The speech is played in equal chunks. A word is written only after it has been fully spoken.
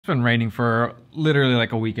It's been raining for literally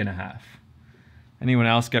like a week and a half. Anyone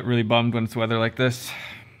else get really bummed when it's weather like this?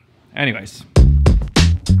 Anyways.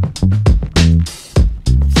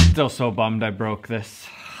 Still so bummed I broke this.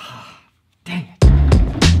 Dang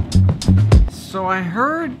it. So I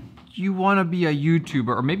heard you want to be a YouTuber,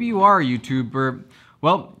 or maybe you are a YouTuber.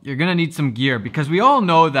 Well, you're gonna need some gear because we all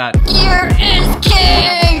know that gear is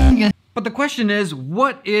king! But the question is,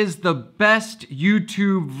 what is the best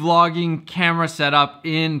YouTube vlogging camera setup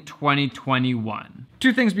in 2021?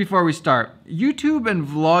 Two things before we start. YouTube and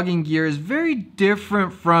vlogging gear is very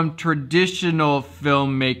different from traditional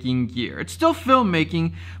filmmaking gear. It's still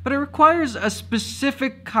filmmaking, but it requires a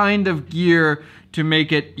specific kind of gear to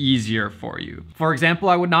make it easier for you. For example,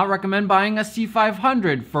 I would not recommend buying a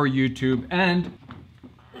C500 for YouTube, and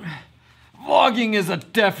vlogging is a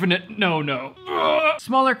definite no-no.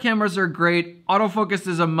 Smaller cameras are great, autofocus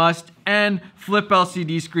is a must, and flip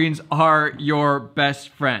LCD screens are your best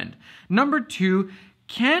friend. Number two,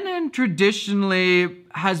 Canon traditionally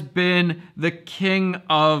has been the king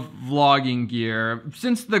of vlogging gear.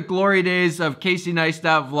 Since the glory days of Casey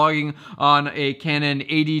Neistat vlogging on a Canon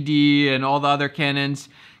 80D and all the other Canons,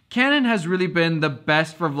 Canon has really been the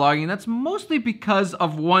best for vlogging. That's mostly because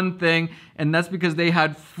of one thing, and that's because they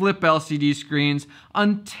had flip LCD screens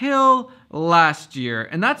until last year.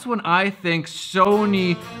 And that's when I think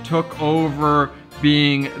Sony took over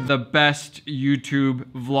being the best YouTube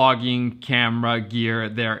vlogging camera gear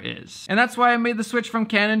there is. And that's why I made the switch from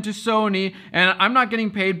Canon to Sony, and I'm not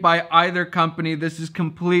getting paid by either company. This is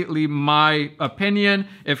completely my opinion.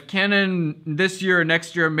 If Canon this year or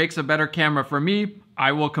next year makes a better camera for me,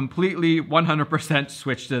 I will completely 100%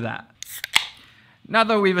 switch to that. Now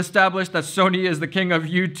that we've established that Sony is the king of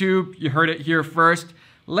YouTube, you heard it here first,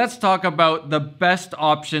 let's talk about the best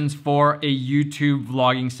options for a YouTube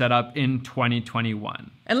vlogging setup in 2021.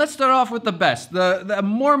 And let's start off with the best, the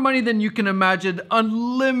more money than you can imagine,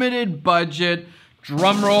 unlimited budget,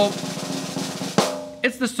 drum roll.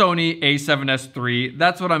 It's the Sony a7S III.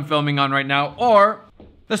 That's what I'm filming on right now, or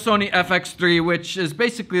the Sony FX3, which is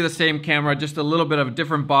basically the same camera, just a little bit of a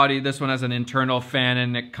different body. This one has an internal fan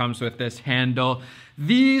and it comes with this handle.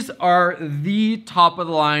 These are the top of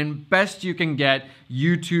the line, best you can get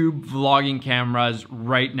YouTube vlogging cameras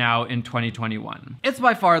right now in 2021. It's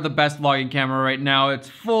by far the best vlogging camera right now. It's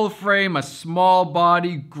full frame, a small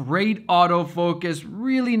body, great autofocus,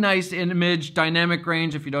 really nice image, dynamic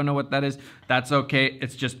range. If you don't know what that is, that's okay.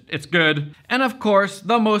 It's good. And of course,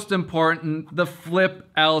 the most important, the flip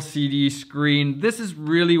LCD screen. This is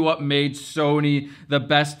really what made Sony the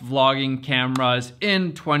best vlogging cameras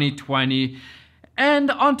in 2020.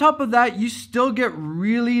 And on top of that, you still get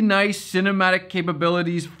really nice cinematic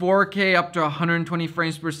capabilities, 4K up to 120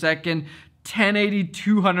 frames per second, 1080,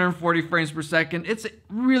 240 frames per second. It's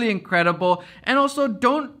really incredible. And also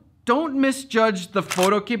don't misjudge the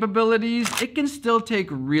photo capabilities. It can still take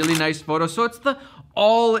really nice photos. So it's the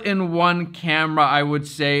all-in-one camera, I would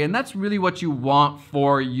say. And that's really what you want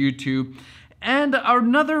for YouTube. And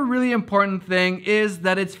another really important thing is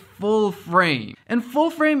that it's full frame. And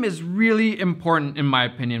full frame is really important in my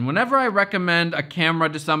opinion. Whenever I recommend a camera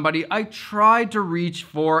to somebody, I try to reach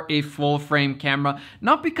for a full frame camera.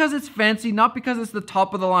 Not because it's fancy, not because it's the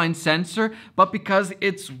top of the line sensor, but because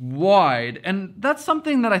it's wide. And that's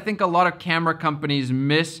something that I think a lot of camera companies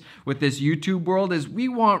miss with this YouTube world, is we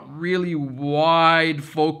want really wide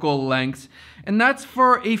focal lengths. And that's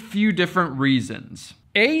for a few different reasons.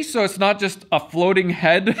 A, so it's not just a floating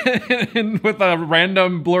head with a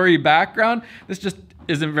random blurry background. This just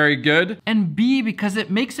isn't very good. And B, because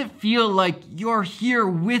it makes it feel like you're here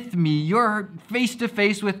with me. You're face to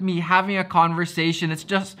face with me having a conversation. It's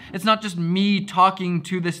not just me talking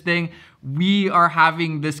to this thing. We are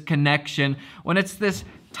having this connection. When it's this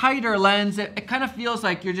tighter lens, it kind of feels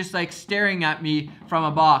like you're just like staring at me from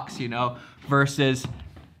a box, you know, versus,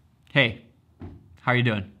 hey, how are you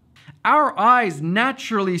doing? Our eyes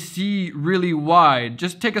naturally see really wide.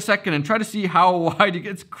 Just take a second and try to see how wide.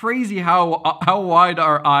 It's crazy how wide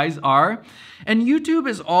our eyes are. And YouTube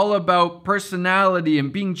is all about personality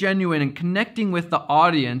and being genuine and connecting with the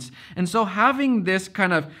audience. And so having this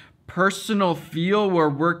kind of personal feel where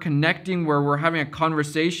we're connecting, where we're having a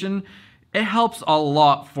conversation, it helps a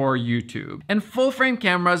lot for YouTube. And full frame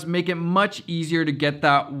cameras make it much easier to get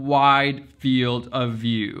that wide field of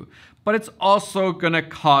view. But it's also gonna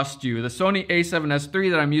cost you. The Sony a7S III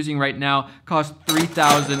that I'm using right now costs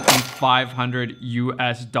 $3,500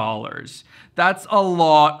 US. That's a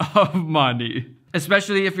lot of money,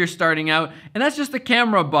 especially if you're starting out. And that's just the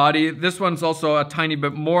camera body. This one's also a tiny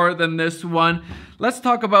bit more than this one. Let's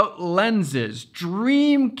talk about lenses.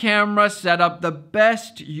 Dream camera setup. The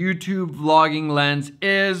best YouTube vlogging lens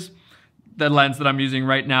is the lens that I'm using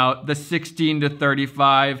right now, the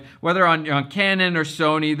 16-35. Whether on Canon or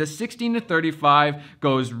Sony, the 16-35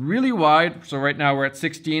 goes really wide. So right now we're at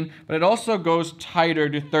 16, but it also goes tighter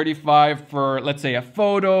to 35 for, let's say, a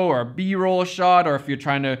photo or a B-roll shot, or if you're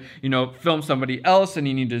trying to, film somebody else and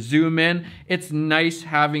you need to zoom in. It's nice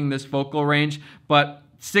having this focal range, but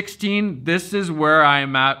 16, this is where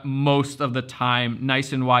I'm at most of the time,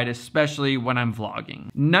 nice and wide, especially when I'm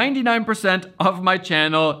vlogging. 99% of my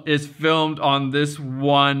channel is filmed on this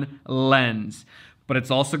one lens, but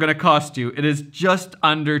it's also gonna cost you. It is just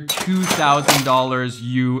under $2,000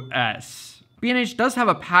 US. B&H does have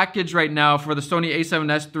a package right now for the Sony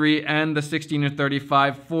a7S III and the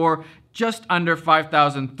 16-35 for just under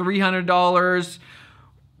 $5,300.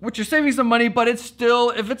 Which you're saving some money, but it's still,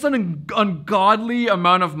 if it's an ungodly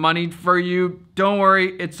amount of money for you, don't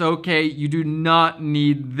worry, it's okay. You do not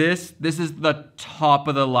need this. This is the top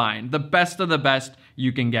of the line, the best of the best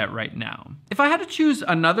you can get right now. If I had to choose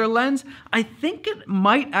another lens, I think it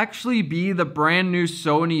might actually be the brand new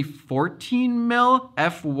Sony 14mm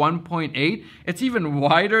f1.8. It's even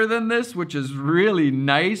wider than this, which is really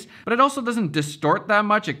nice, but it also doesn't distort that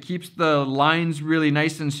much. It keeps the lines really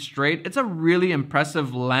nice and straight. It's a really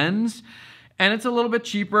impressive lens, and it's a little bit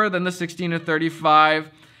cheaper than the 16-35,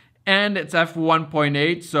 and it's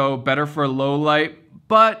f1.8, so better for low light,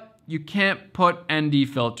 but you can't put ND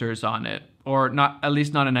filters on it, or not, at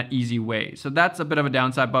least not in an easy way. So that's a bit of a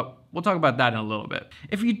downside, but we'll talk about that in a little bit.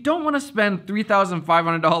 If you don't want to spend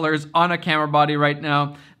 $3,500 on a camera body right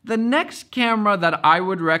now, the next camera that I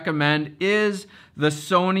would recommend is the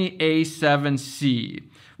Sony a7C,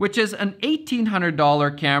 which is an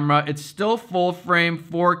 $1,800 camera. It's still full frame,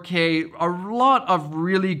 4K, a lot of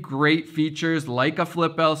really great features like a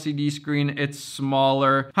flip LCD screen. It's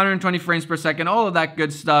smaller, 120 frames per second, all of that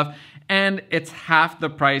good stuff. And it's half the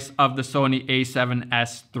price of the Sony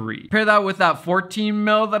a7S III. Pair that with that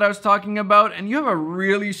 14mm that I was talking about, and you have a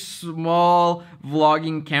really small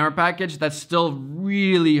vlogging camera package that's still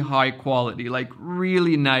really high quality, like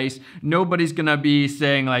really nice. Nobody's gonna be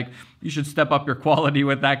saying like, you should step up your quality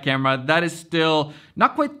with that camera. That is still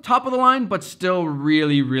not quite top of the line, but still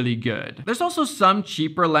really, really good. There's also some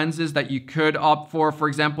cheaper lenses that you could opt for. For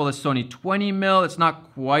example, the Sony 20mm. It's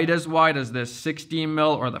not quite as wide as the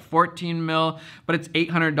 16mm or the 14mm, but it's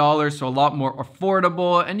 $800, so a lot more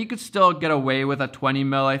affordable. And you could still get away with a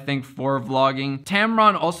 20mm, I think, for vlogging.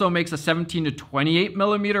 Tamron also makes a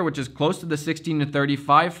 17-28mm, which is close to the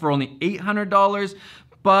 16-35 for only $800.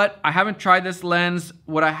 But I haven't tried this lens.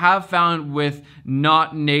 What I have found with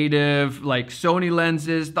not native like Sony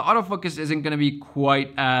lenses, the autofocus isn't gonna be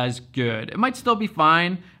quite as good. It might still be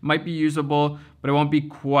fine, it might be usable, but it won't be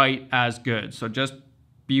quite as good. So just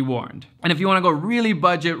be warned. And if you wanna go really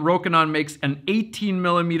budget, Rokinon makes an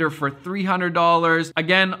 18mm for $300.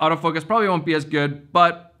 Again, autofocus probably won't be as good,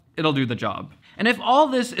 but it'll do the job. And if all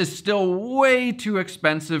this is still way too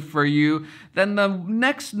expensive for you, then the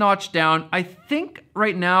next notch down, I think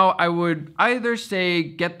right now I would either say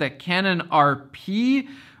get the Canon RP,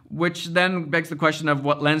 which then begs the question of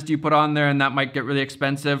what lens do you put on there, and that might get really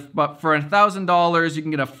expensive. But for $1,000, you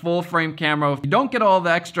can get a full frame camera. You don't get all the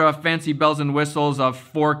extra fancy bells and whistles of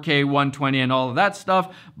 4K 120 and all of that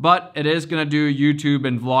stuff, but it is gonna do YouTube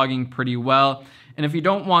and vlogging pretty well. And if you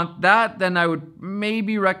don't want that, then I would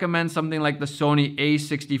maybe recommend something like the Sony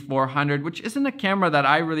a6400, which isn't a camera that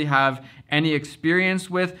I really have any experience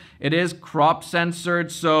with. It is crop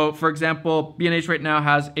censored. So for example, B&H right now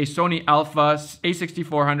has a Sony Alpha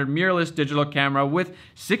a6400 mirrorless digital camera with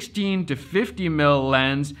 16-50mm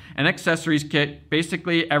lens, an accessories kit,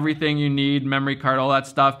 basically everything you need, memory card, all that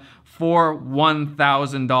stuff, for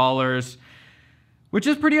 $1,000. Which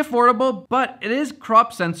is pretty affordable, but it is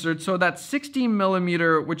crop censored, so that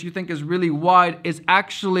 16mm, which you think is really wide, is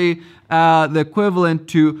actually the equivalent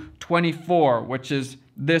to 24, which is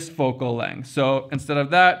this focal length. So instead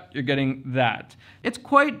of that, you're getting that. It's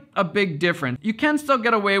quite a big difference. You can still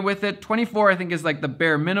get away with it. 24, I think, is like the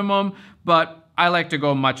bare minimum, but I like to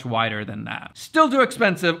go much wider than that. Still too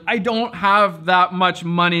expensive. I don't have that much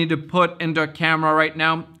money to put into a camera right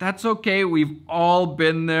now. That's okay, we've all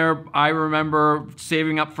been there. I remember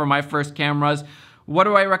saving up for my first cameras. What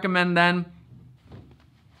do I recommend then?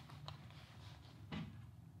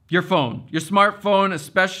 Your phone, your smartphone,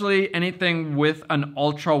 especially anything with an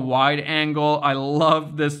ultra wide angle. I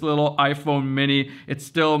love this little iPhone mini. It's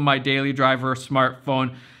still my daily driver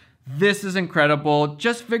smartphone. This is incredible.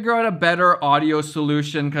 Just figure out a better audio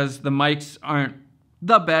solution because the mics aren't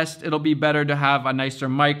the best. It'll be better to have a nicer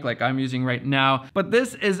mic like I'm using right now. But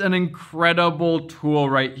this is an incredible tool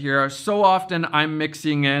right here. So often I'm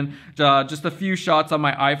mixing in just a few shots on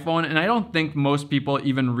my iPhone, and I don't think most people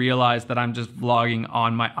even realize that I'm just vlogging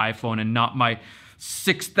on my iPhone and not my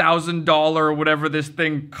 $6,000 or whatever this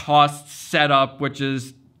thing costs setup, which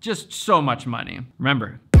is just so much money.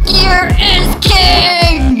 Remember, gear is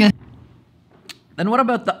king! Then what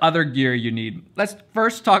about the other gear you need? Let's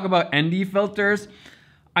first talk about ND filters.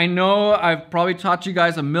 I know I've probably taught you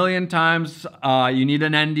guys a million times, you need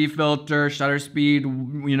an ND filter, shutter speed,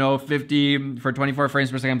 50 for 24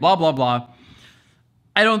 frames per second, blah, blah, blah.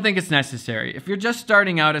 I don't think it's necessary. If you're just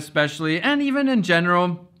starting out especially, and even in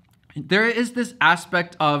general, there is this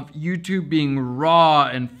aspect of YouTube being raw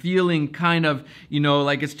and feeling kind of,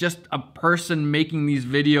 like it's just a person making these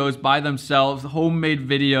videos by themselves, homemade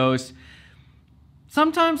videos.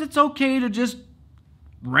 Sometimes it's okay to just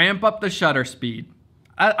ramp up the shutter speed.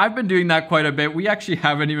 I've been doing that quite a bit. We actually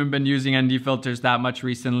haven't even been using ND filters that much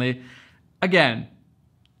recently. Again,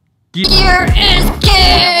 gear is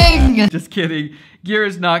king! Just kidding. Gear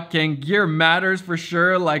is not king. Gear matters for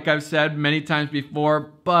sure, like I've said many times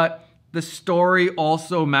before, but the story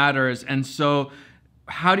also matters. And so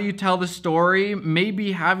how do you tell the story?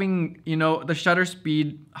 Maybe having, the shutter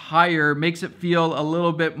speed higher makes it feel a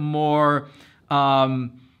little bit more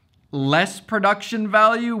less production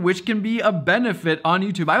value, which can be a benefit on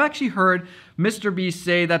YouTube. I've actually heard Mr. Beast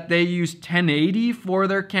say that they use 1080 for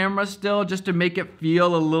their camera still, just to make it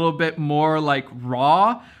feel a little bit more like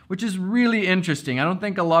raw, which is really interesting. I don't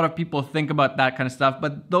think a lot of people think about that kind of stuff,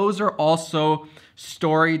 but those are also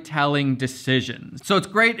storytelling decisions. So it's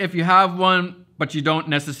great if you have one, but you don't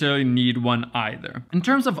necessarily need one either. In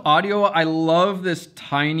terms of audio, I love this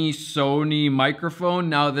tiny Sony microphone.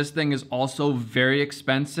 Now this thing is also very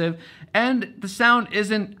expensive and the sound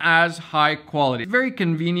isn't as high quality. It's very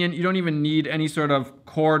convenient. You don't even need any sort of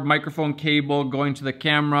cord microphone cable going to the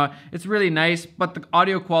camera. It's really nice, but the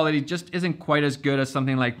audio quality just isn't quite as good as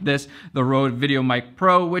something like this, the Rode VideoMic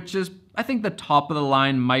Pro, which is, I think, the top of the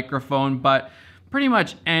line microphone, but pretty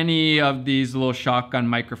much any of these little shotgun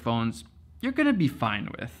microphones you're gonna be fine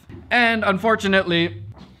with. And unfortunately,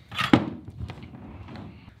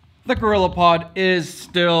 the GorillaPod is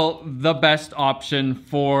still the best option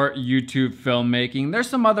for YouTube filmmaking. There's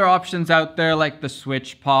some other options out there like the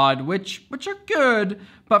SwitchPod, which are good,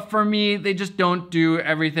 but for me, they just don't do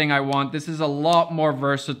everything I want. This is a lot more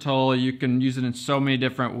versatile. You can use it in so many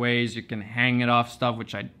different ways. You can hang it off stuff,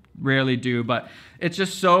 which I rarely do, but it's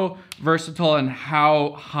just so versatile in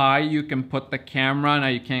how high you can put the camera. Now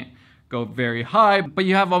you can't go very high, but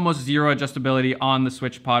you have almost zero adjustability on the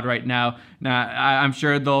SwitchPod right now. Now, I'm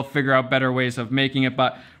sure they'll figure out better ways of making it,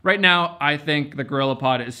 but right now, I think the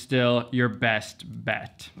GorillaPod is still your best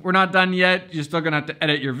bet. We're not done yet. You're still gonna have to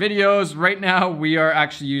edit your videos. Right now, we are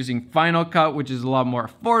actually using Final Cut, which is a lot more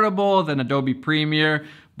affordable than Adobe Premiere,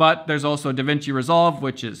 but there's also DaVinci Resolve,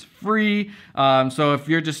 which is free. So if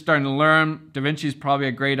you're just starting to learn, DaVinci is probably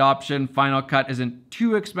a great option. Final Cut isn't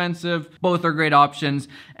too expensive. Both are great options.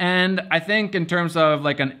 And I think in terms of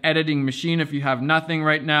like an editing machine, if you have nothing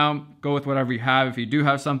right now, go with whatever you have. If you do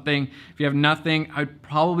have something, if you have nothing, I'd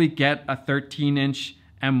probably get a 13-inch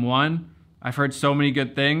M1. I've heard so many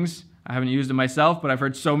good things. I haven't used it myself, but I've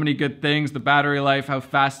heard so many good things. The battery life, how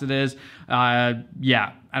fast it is.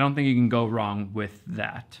 Yeah, I don't think you can go wrong with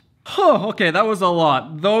that. Oh, okay, that was a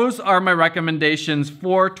lot. Those are my recommendations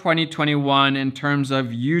for 2021 in terms of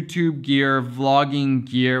YouTube gear, vlogging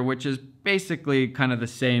gear, which is basically kind of the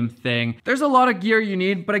same thing. There's a lot of gear you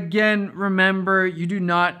need, but again, remember, you do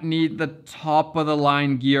not need the top of the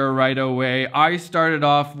line gear right away. I started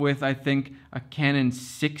off with, I think, a Canon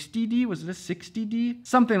 60D, was it a 60D?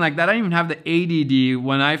 Something like that. I didn't even have the 80D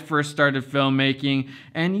when I first started filmmaking,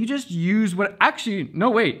 and you just use what, actually,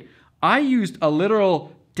 no wait, I used a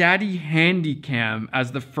literal daddy handy cam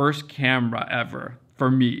as the first camera ever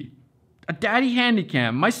for me. A daddy handy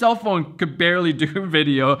cam. My cell phone could barely do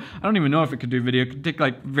video. I don't even know if it could do video. It could take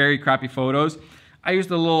like very crappy photos. I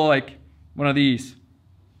used a little like one of these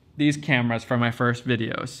cameras for my first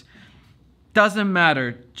videos. Doesn't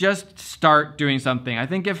matter, just start doing something. I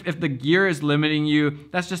think if the gear is limiting you,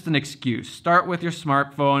 that's just an excuse. Start with your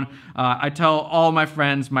smartphone. I tell all my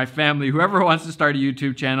friends, my family, whoever wants to start a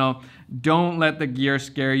YouTube channel, don't let the gear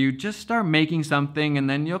scare you. Just start making something and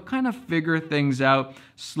then you'll kind of figure things out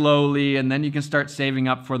slowly and then you can start saving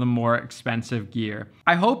up for the more expensive gear.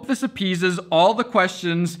 I hope this appeases all the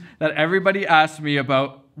questions that everybody asked me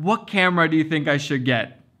about what camera do you think I should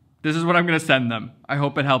get? This is what I'm gonna send them. I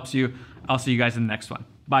hope it helps you. I'll see you guys in the next one.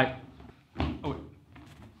 Bye. Oh, wait.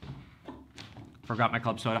 Forgot my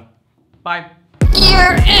club soda. Bye.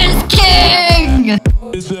 Gear is king!